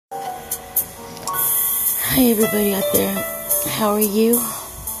Hi everybody out there, how are you?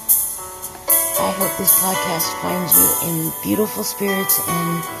 I hope this podcast finds you in beautiful spirits,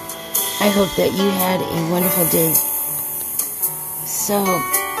 and I hope that you had a wonderful day. So,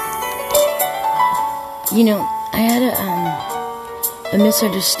 I had a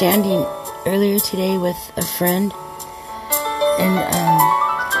misunderstanding earlier today with a friend, and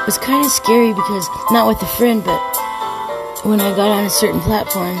it was kind of scary because, not with a friend, but when I got on a certain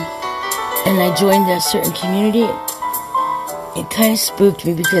platform and I joined a certain community, it kind of spooked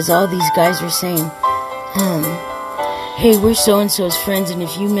me because all these guys were saying, hey, we're so-and-so's friends, and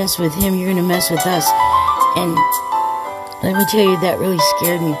if you mess with him, you're going to mess with us. And let me tell you, that really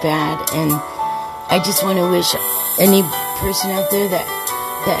scared me bad. And I just want to wish any person out there that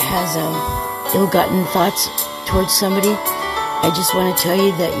has ill-gotten thoughts towards somebody, I just want to tell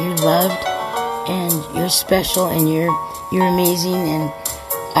you that you're loved and you're special and you're amazing, and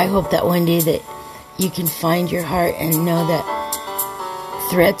I hope that one day that you can find your heart and know that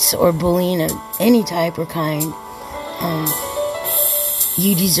threats or bullying of any type or kind,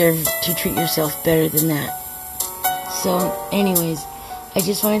 you deserve to treat yourself better than that. So anyways, I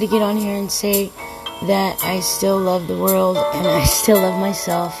just wanted to get on here and say that I still love the world and I still love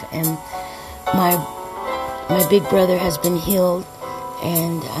myself, and my big brother has been healed,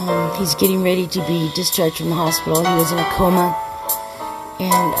 and he's getting ready to be discharged from the hospital. He was in a coma, and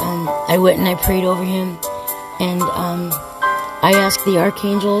I went and I prayed over him, and I asked the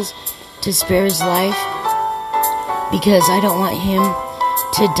archangels to spare his life because I don't want him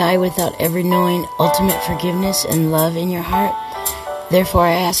to die without ever knowing ultimate forgiveness and love in your heart. Therefore,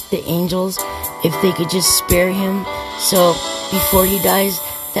 I asked the angels if they could just spare him, so before he dies,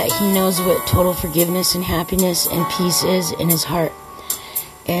 that he knows what total forgiveness and happiness and peace is in his heart.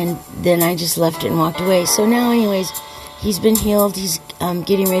 And then I just left it and walked away. So now, anyways, he's been healed. He's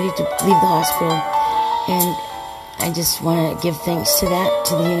getting ready to leave the hospital. And I just want to give thanks to that,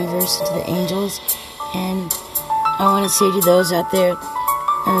 to the universe, and to the angels. And I want to say to those out there,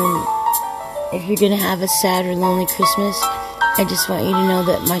 if you're going to have a sad or lonely Christmas, I just want you to know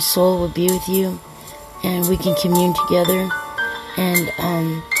that my soul will be with you, and we can commune together,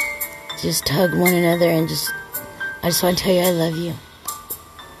 and just hug one another, and I just want to tell you I love you.